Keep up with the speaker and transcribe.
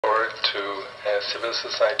floor to civil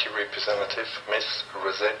society representative, Ms.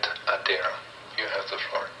 Rosette Adera. You have the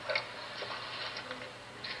floor.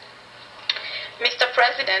 Mr.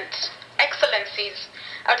 President, Excellencies,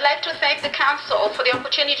 I would like to thank the Council for the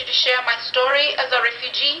opportunity to share my story as a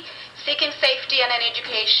refugee seeking safety and an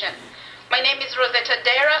education. My name is Rosette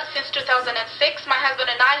Adera. Since 2006, my husband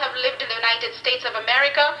and I have lived in the United States of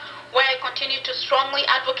America, where I continue to strongly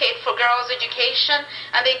advocate for girls' education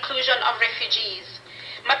and the inclusion of refugees.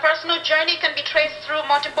 My personal journey can be traced through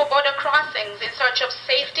multiple border crossings in search of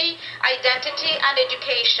safety, identity, and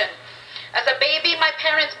education. As a baby, my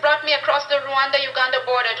parents brought me across the Rwanda-Uganda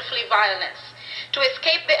border to flee violence. To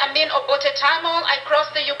escape the Amin Obote turmoil, I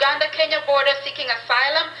crossed the Uganda-Kenya border seeking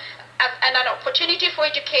asylum and an opportunity for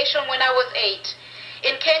education when I was 8.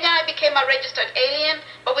 In Kenya, I became a registered alien,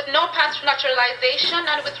 but with no path to naturalization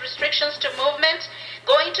and with restrictions to movement,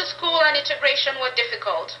 going to school and integration were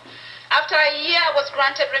difficult. After a year, I was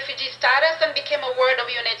granted refugee status and became a ward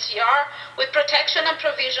of UNHCR with protection and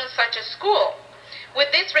provisions such as school.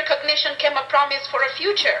 With this recognition came a promise for a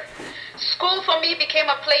future. School for me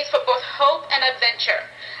became a place for both hope and adventure.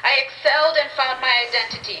 I excelled and found my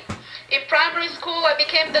identity. In primary school, I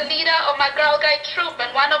became the leader of my Girl Guide troop,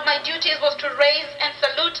 and one of my duties was to raise and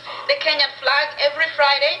salute the Kenyan flag every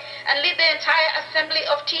Friday and lead the entire assembly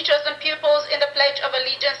of teachers and pupils in the Pledge of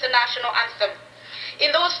Allegiance and National Anthem.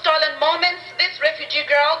 In those stolen moments, this refugee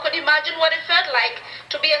girl could imagine what it felt like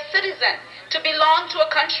to be a citizen, to belong to a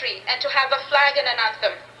country, and to have a flag and an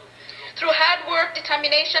anthem. Through hard work,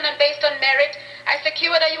 determination, and based on merit, I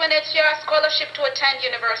secured a UNHCR scholarship to attend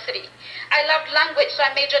university. I loved language, so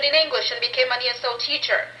I majored in English and became an ESL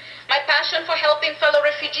teacher. My passion for helping fellow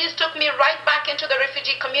refugees took me right back into the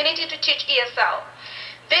refugee community to teach ESL.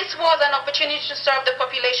 This was an opportunity to serve the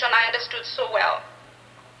population I understood so well.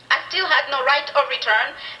 I still had no right of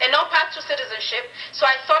return and no path to citizenship, so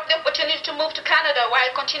I sought the opportunity to move to Canada, where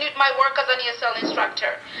I continued my work as an ESL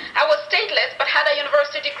instructor. I was stateless but had a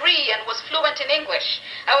university degree and was fluent in English.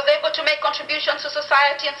 I was able to make contributions to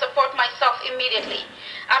society and support myself immediately.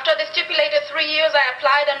 After the stipulated 3 years, I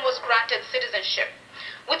applied and was granted citizenship.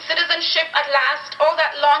 With citizenship at last, all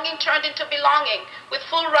that longing turned into belonging, with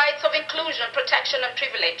full rights of inclusion, protection, and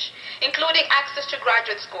privilege, including access to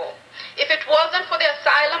graduate school. If it wasn't for the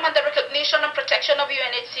asylum and the recognition and protection of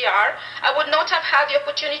UNHCR, I would not have had the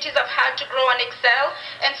opportunities I've had to grow and excel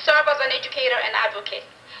and serve as an educator and advocate.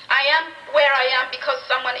 I am where I am because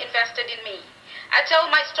someone invested in me. I tell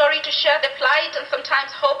my story to share the plight and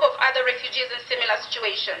sometimes hope of other refugees in similar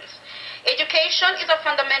situations. Education is a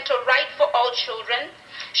fundamental right for all children,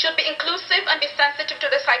 should be inclusive and be sensitive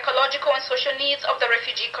to the psychological and social needs of the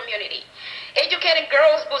refugee community. Educating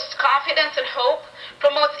girls boosts confidence and hope,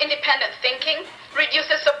 promotes independent thinking,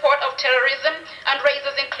 reduces support of terrorism, and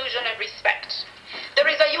raises inclusion and respect. There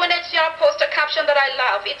is a UNHCR poster caption that I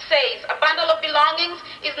love. It says, "A bundle of belongings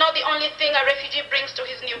is not the only thing a refugee brings to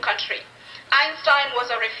his new country." Einstein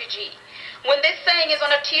was a refugee. When this saying is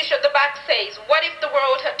on a t-shirt, the back says, "What if the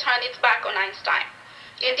world had turned its back on Einstein?"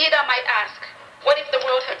 Indeed, I might ask, what if the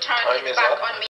world had turned its back on me?